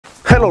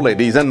Hello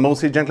ladies and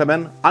mostly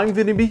gentlemen, I'm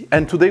Vinny B,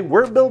 and today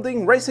we're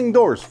building racing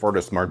doors for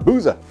the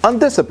Smart-Hayabusa. On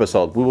this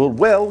episode we will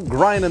weld,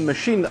 grind and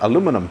machine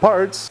aluminum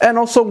parts and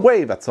also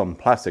wave at some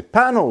plastic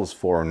panels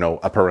for no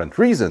apparent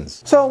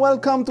reasons. So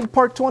welcome to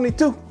part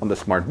 22 on the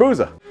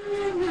Smart-Hayabusa.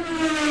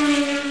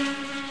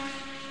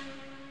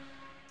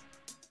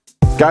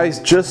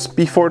 Guys, just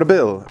before the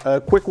bill, a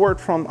quick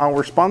word from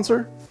our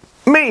sponsor,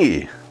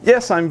 me!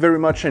 Yes, I'm very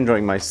much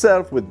enjoying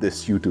myself with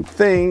this YouTube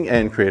thing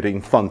and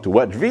creating fun to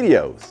watch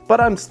videos,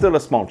 but I'm still a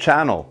small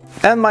channel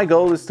and my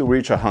goal is to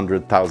reach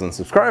 100,000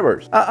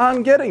 subscribers.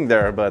 I'm getting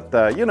there, but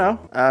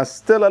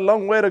still a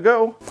long way to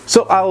go.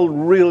 So I'll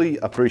really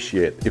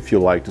appreciate if you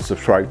like to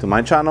subscribe to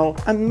my channel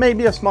and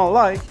maybe a small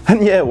like,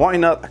 and yeah, why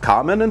not a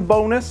comment and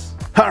bonus?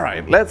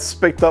 Alright, let's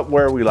pick up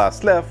where we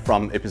last left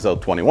from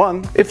episode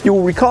 21. If you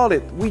recall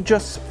it, we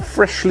just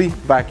freshly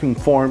vacuum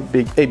formed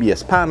big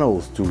ABS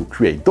panels to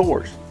create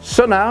doors.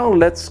 So now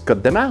let's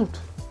cut them out.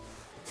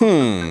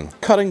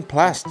 Cutting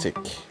plastic.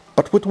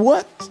 But with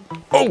what?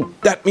 Oh,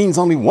 that means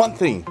only one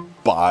thing.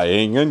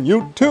 Buying a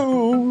new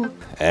tool.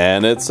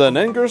 And it's an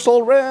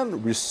Ingersoll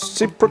Rand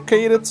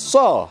reciprocated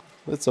saw.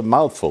 It's a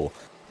mouthful.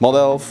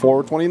 Model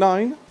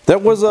 429. There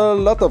was a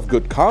lot of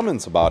good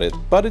comments about it,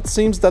 but it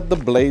seems that the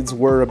blades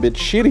were a bit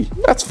shitty.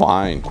 That's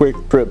fine.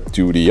 Quick trip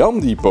to the Home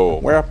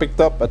Depot, where I picked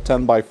up a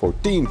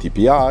 10x14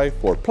 TPI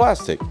for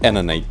plastic and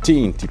an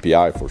 18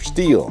 TPI for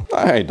steel.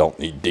 I don't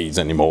need these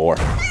anymore.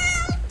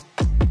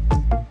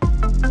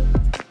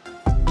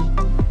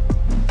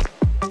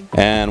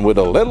 And with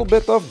a little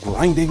bit of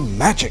grinding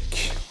magic,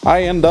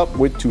 I end up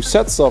with two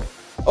sets of,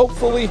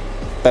 hopefully,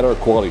 better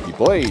quality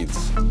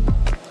blades.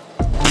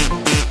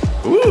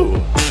 Ooh!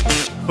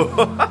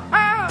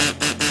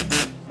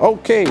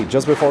 Okay,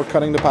 just before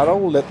cutting the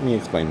paddle, let me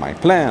explain my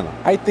plan.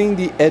 I think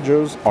the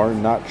edges are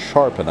not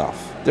sharp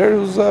enough.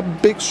 There's a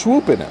big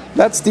swoop in it.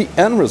 That's the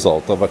end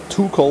result of a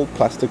too cold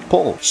plastic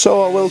pull.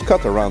 So I will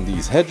cut around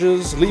these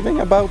edges,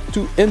 leaving about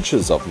 2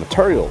 inches of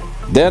material.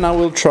 Then I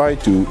will try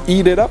to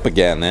eat it up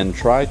again and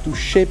try to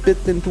shape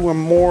it into a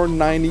more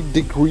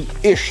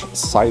 90-degree-ish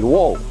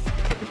sidewall.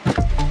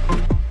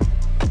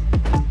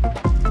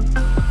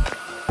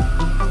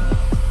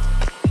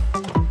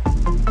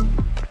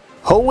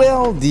 Oh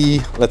well, the,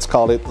 let's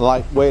call it,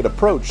 lightweight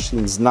approach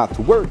seems not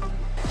to work.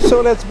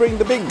 So let's bring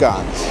the big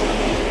guns.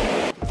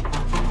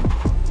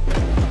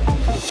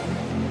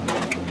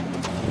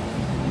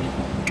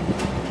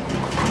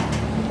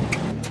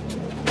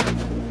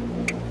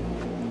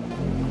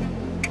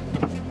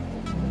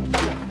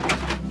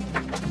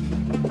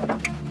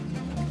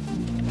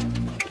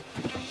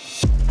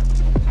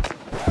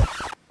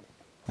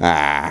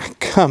 Ah,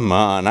 come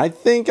on, I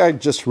think I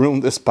just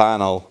ruined this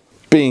panel.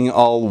 Being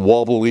all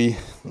wobbly.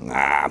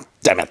 Ah,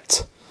 damn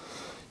it.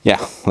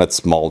 Yeah,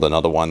 let's mold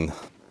another one.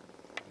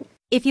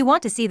 If you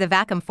want to see the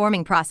vacuum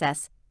forming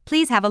process,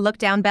 please have a look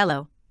down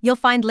below. You'll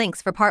find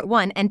links for part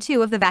 1 and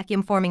 2 of the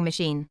vacuum forming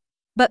machine.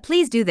 But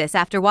please do this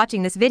after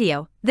watching this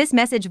video. This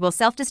message will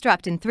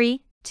self-destruct in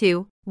 3,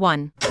 2,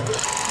 1.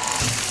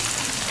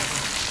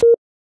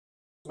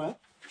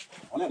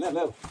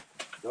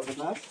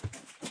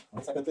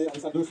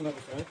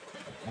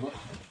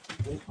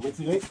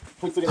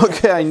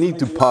 Okay, I need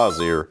to pause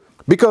here.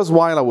 Because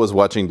while I was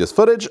watching this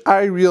footage,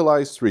 I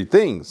realized 3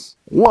 things.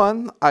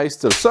 1, I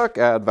still suck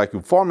at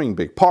vacuum forming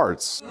big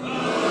parts.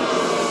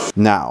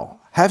 Now,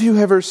 have you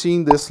ever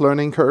seen this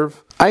learning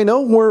curve? I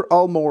know we're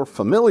all more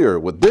familiar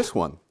with this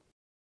one,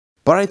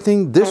 but I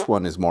think this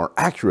one is more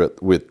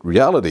accurate with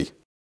reality.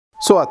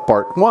 So at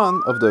part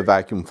 1 of the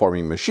vacuum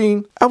forming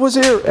machine, I was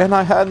here and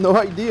I had no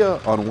idea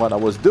on what I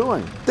was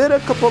doing. Did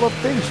a couple of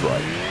things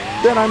right.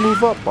 Then I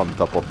move up on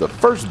top of the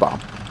first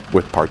bump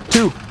with part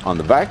 2 on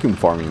the vacuum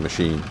forming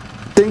machine,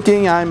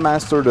 thinking I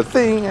mastered the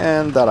thing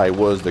and that I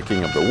was the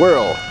king of the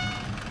world.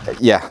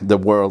 Yeah, the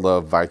world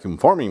of vacuum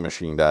forming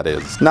machine, that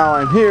is. Now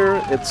I'm here,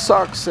 it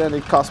sucks and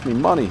it costs me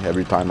money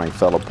every time I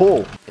fail a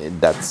pull.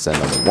 That's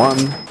another one,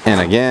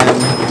 and again,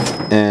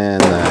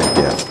 and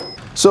again.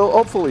 So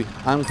hopefully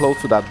I'm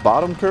close to that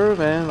bottom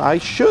curve and I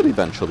should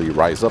eventually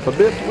rise up a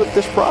bit with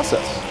this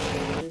process.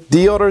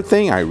 The other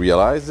thing I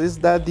realized is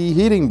that the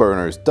heating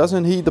burners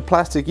doesn't heat the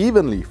plastic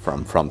evenly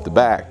from front to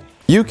back.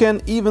 You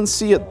can even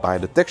see it by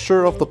the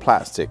texture of the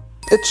plastic.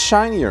 It's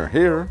shinier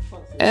here,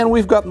 and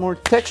we've got more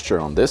texture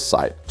on this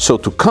side. So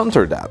to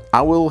counter that,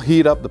 I will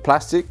heat up the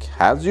plastic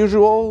as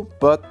usual,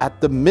 but at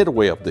the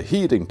midway of the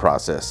heating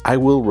process, I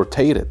will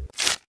rotate it.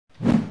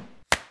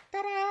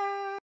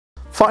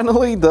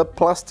 Finally, the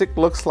plastic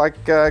looks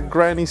like a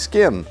granny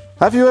skin.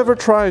 Have you ever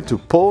tried to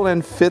pull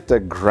and fit a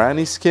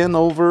granny skin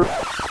over?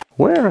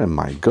 Where am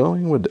I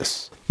going with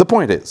this? The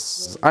point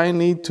is, I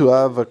need to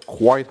have a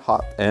quite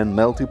hot and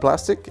melty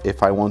plastic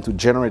if I want to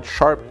generate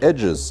sharp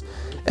edges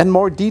and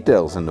more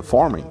details in the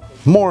forming.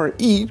 More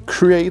heat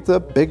creates a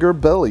bigger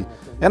belly,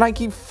 and I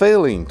keep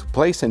failing to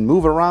place and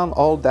move around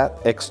all that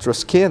extra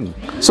skin.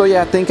 So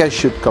yeah, I think I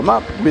should come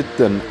up with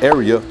an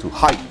area to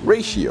height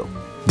ratio.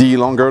 The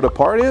longer the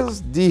part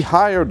is, the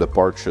higher the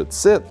part should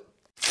sit.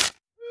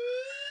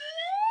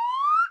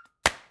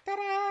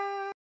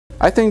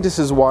 I think this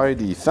is why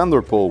the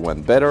fender pull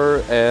went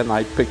better and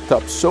I picked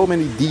up so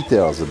many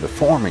details in the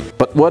forming.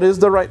 But what is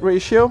the right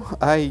ratio?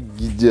 I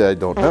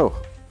don't know,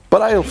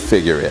 but I'll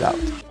figure it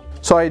out.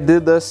 So I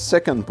did the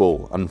second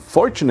pull.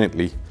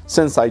 Unfortunately,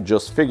 since I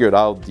just figured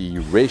out the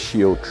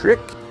ratio trick,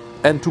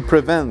 and to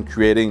prevent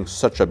creating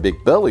such a big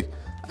belly,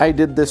 I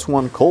did this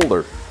one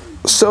colder.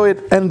 So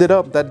it ended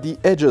up that the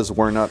edges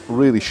were not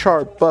really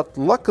sharp, but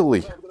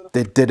luckily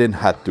they didn't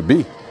have to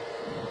be.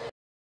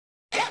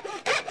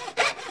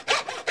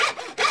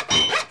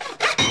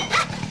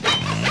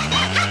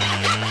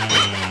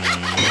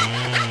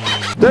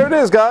 There it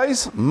is,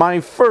 guys, my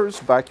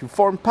first vacuum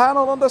form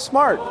panel on the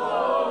Smart.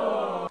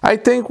 I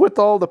think with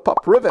all the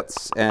pop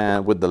rivets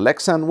and with the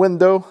Lexan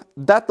window,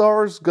 that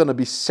door's gonna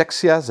be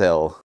sexy as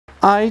hell.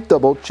 I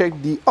double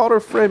checked the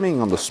outer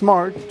framing on the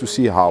Smart to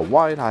see how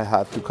wide I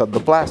had to cut the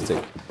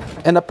plastic.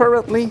 And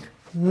apparently,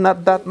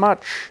 not that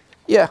much.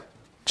 Yeah,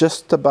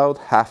 just about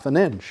half an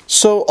inch.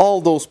 So all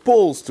those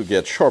pulls to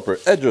get sharper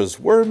edges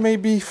were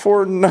maybe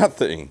for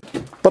nothing.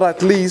 But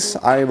at least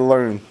I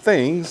learned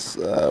things,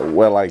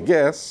 well, I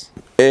guess.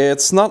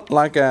 It's not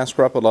like I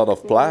scrap a lot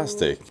of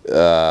plastic.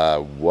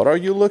 What are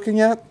you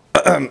looking at?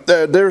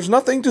 There's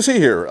nothing to see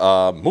here.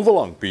 Move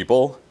along,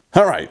 people.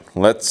 All right,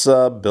 let's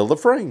build a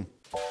frame.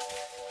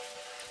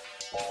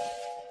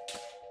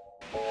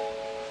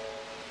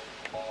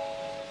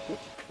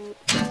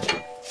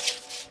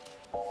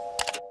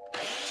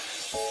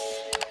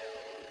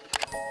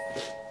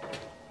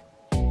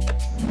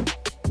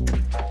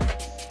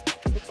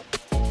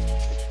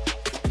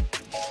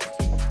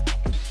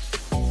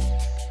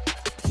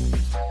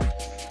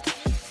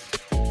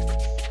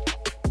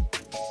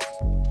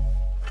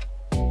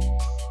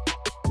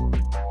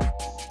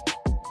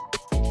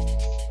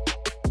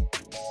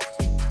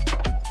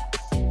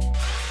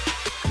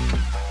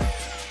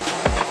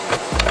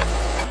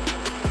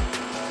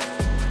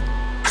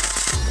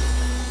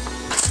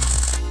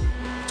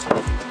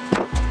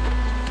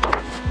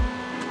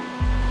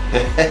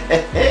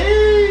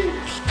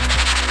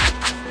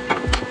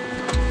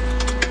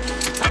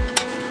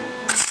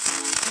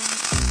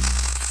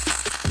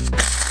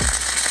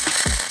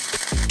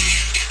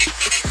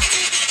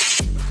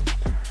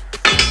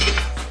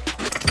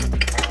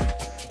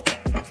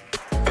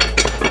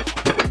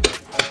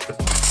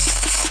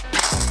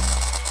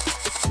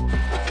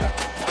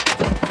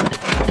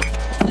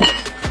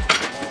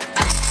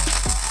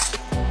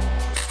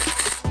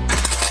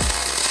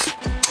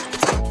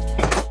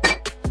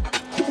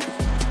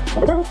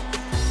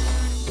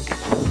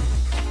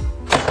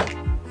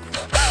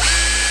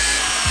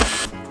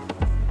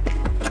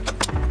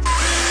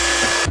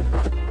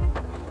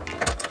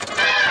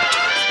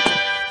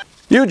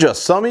 You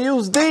just saw me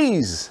use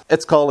these!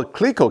 It's called a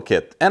Clico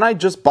kit and I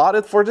just bought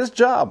it for this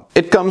job.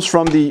 It comes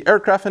from the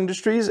aircraft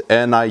industries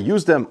and I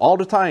use them all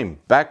the time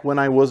back when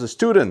I was a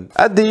student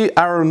at the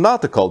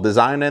Aeronautical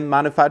Design and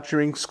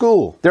Manufacturing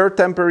School. They're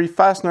temporary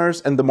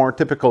fasteners and the more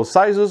typical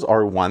sizes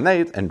are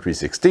 1/8 and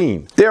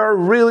 3/16. They are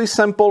really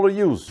simple to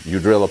use. You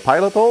drill a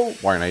pilot hole,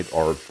 1/8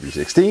 or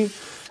 3/16,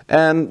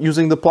 and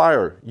using the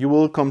plier, you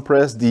will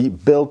compress the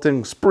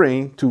built-in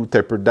spring to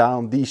taper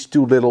down these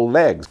two little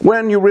legs.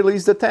 When you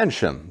release the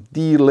tension,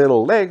 the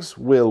little legs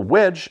will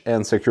wedge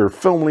and secure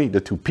firmly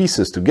the two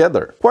pieces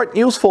together. Quite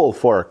useful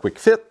for a quick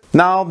fit.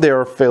 Now they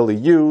are fairly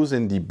used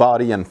in the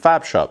body and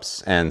fab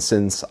shops, and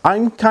since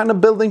I'm kind of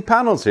building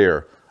panels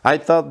here, I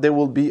thought they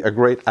would be a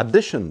great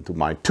addition to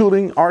my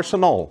tooling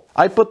arsenal.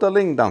 I put a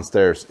link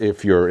downstairs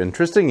if you're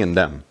interested in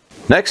them.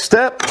 Next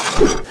step,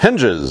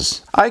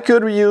 hinges. I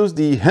could reuse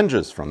the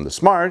hinges from the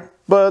Smart,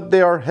 but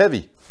they are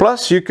heavy.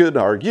 Plus, you could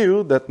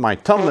argue that my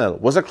thumbnail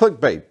was a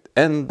clickbait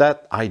and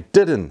that I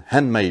didn't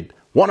handmade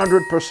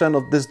 100%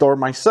 of this door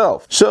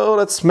myself. So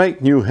let's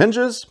make new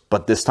hinges,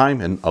 but this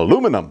time in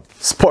aluminum.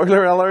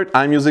 Spoiler alert,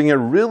 I'm using a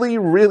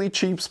really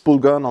cheap spool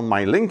gun on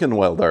my Lincoln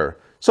welder.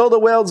 So the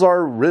welds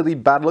are really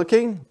bad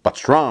looking, but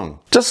strong.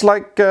 Just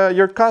like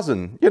your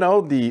cousin, you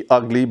know, the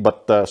ugly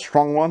but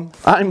strong one.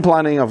 I'm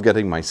planning of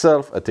getting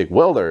myself a TIG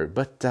welder,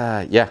 but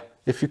yeah,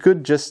 if you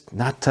could just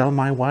not tell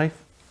my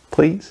wife,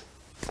 please.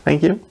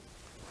 Thank you.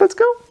 Let's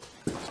go.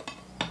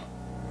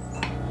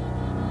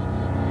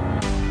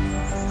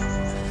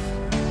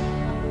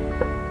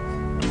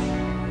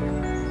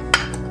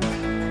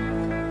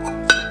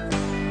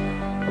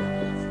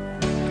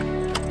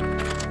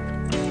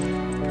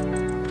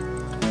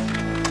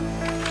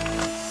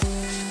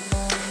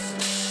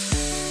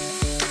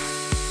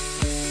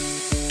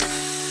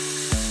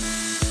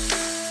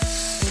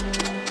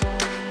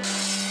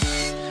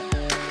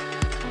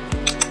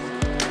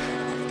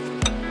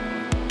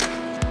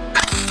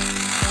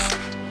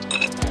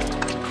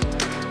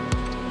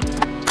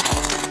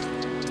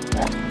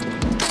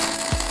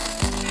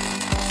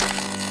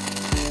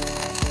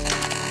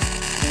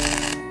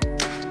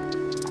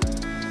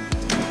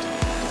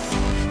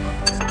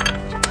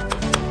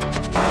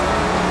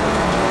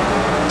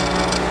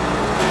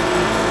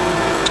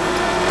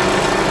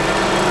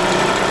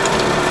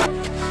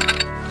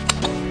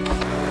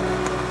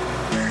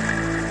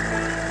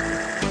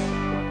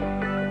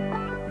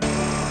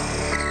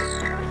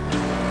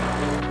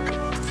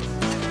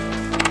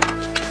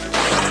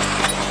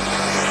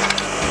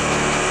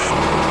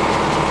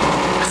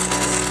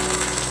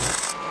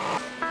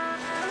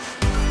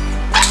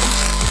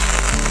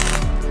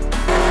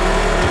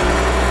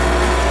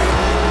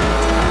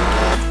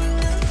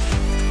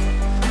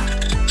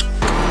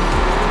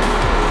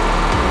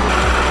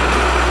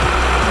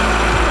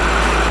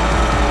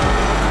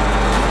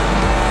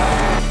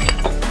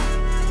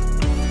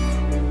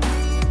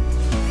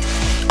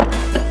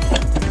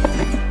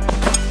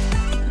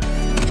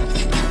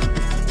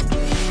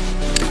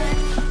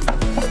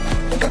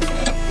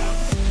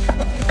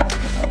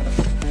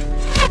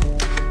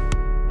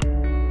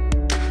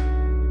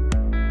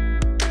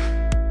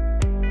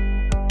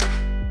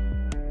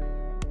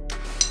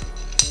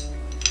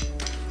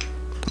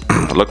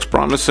 Looks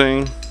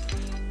promising.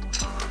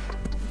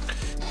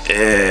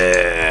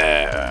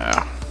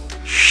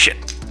 Shit.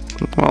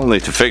 I'll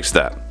need to fix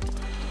that.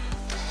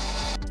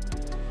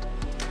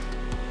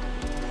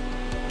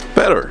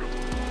 Better.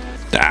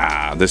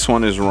 This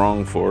one is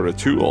wrong for the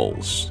 2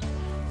 holes.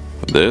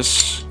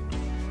 This,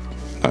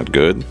 not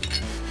good.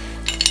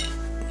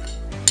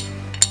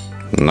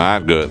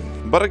 Not good.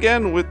 But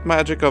again, with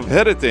magic of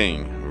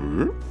editing.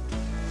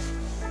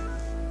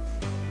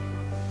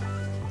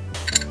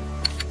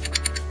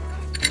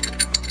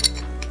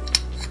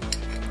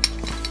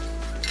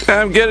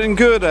 I'm getting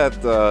good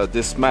at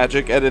this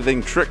magic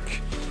editing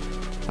trick.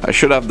 I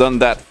should have done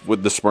that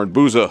with the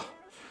Smart-Hayabusa.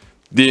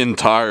 The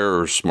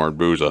entire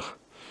Smart-Hayabusa.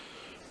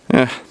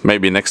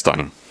 Maybe next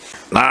time.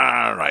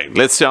 Alright,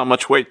 let's see how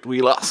much weight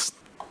we lost.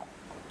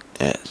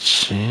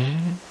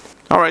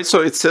 Alright,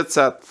 so it sits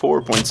at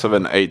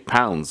 4.78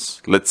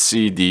 pounds. Let's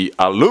see the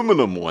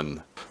aluminum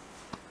one.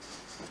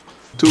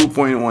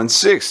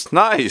 2.16.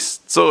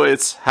 Nice! So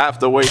it's half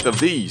the weight of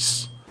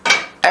these.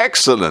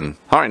 Excellent!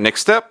 Alright,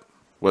 next step.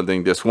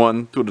 Welding this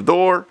one to the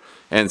door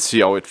and see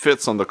how it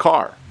fits on the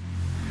car.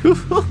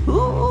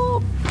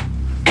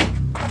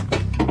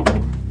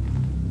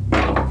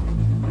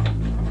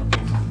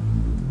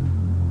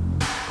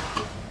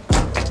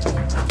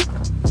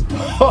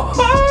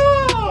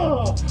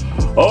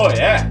 Oh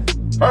yeah,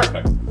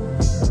 perfect.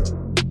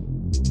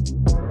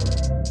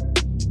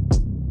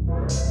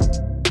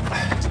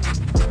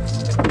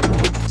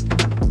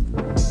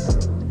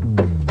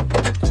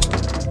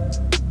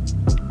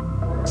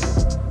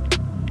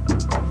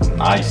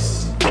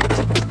 Nice.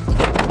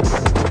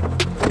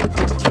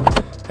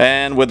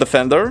 And with the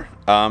fender,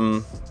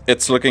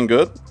 it's looking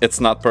good. It's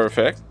not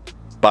perfect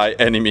by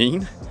any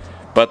mean.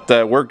 But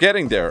we're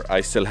getting there.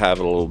 I still have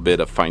a little bit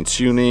of fine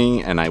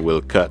tuning and I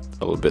will cut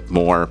a little bit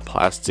more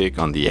plastic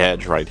on the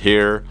edge right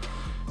here.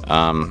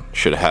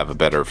 Should have a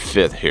better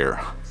fit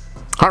here.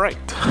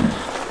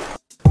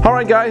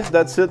 Alright guys,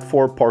 that's it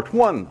for part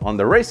 1 on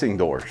the racing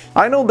doors.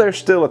 I know there's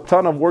still a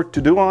ton of work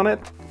to do on it,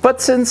 but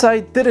since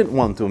I didn't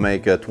want to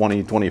make a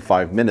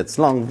 20-25 minutes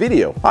long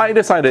video, I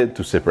decided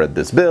to separate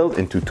this build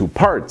into 2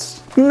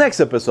 parts. Next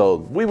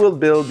episode, we will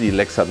build the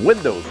Lexan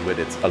windows with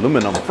its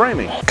aluminum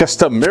framing,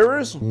 custom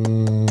mirrors,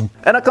 and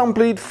a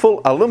complete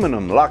full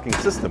aluminum locking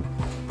system.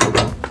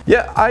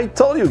 Yeah, I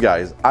told you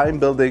guys, I'm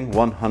building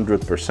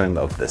 100%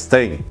 of this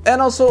thing. And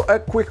also a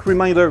quick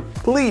reminder,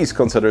 please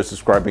consider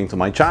subscribing to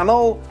my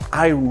channel.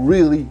 I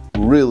really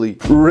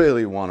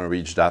want to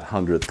reach that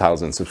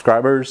 100,000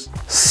 subscribers.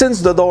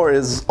 Since the door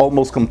is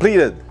almost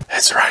completed,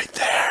 it's right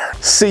there.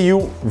 See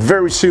you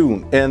very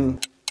soon in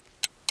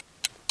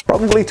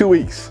probably 2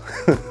 weeks,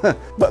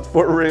 but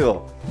for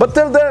real. But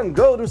till then,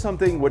 go do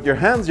something with your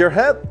hands, your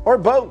head, or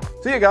both.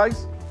 See you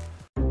guys.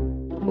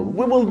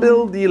 We will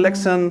build the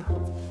Lexan.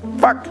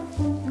 Fuck!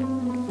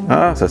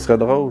 Ah, ça serait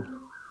drôle.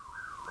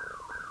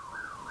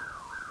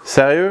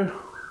 Sérieux?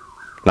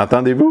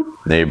 L'entendez-vous?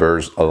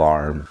 Neighbor's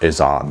alarm is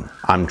on.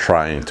 I'm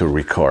trying to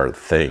record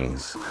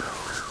things.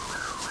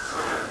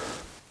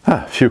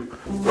 Ah, phew.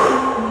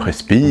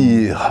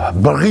 Respire.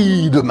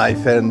 Bride, my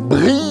friend.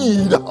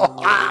 Bride!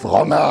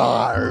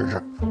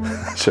 Fromage!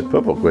 Je sais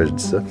pas pourquoi je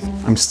dis ça.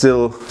 I'm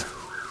still...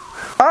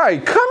 Hey,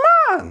 come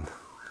on!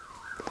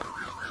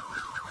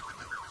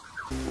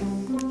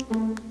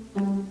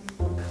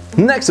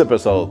 Next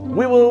episode,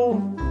 we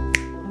will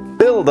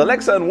build the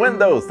Lexan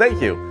windows.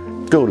 Thank you.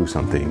 Go do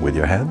something with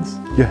your hands,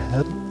 your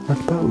head, or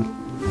both.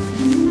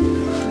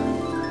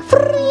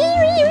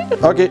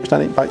 Okay, je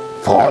t'en ai. Bye.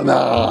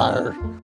 Fromage.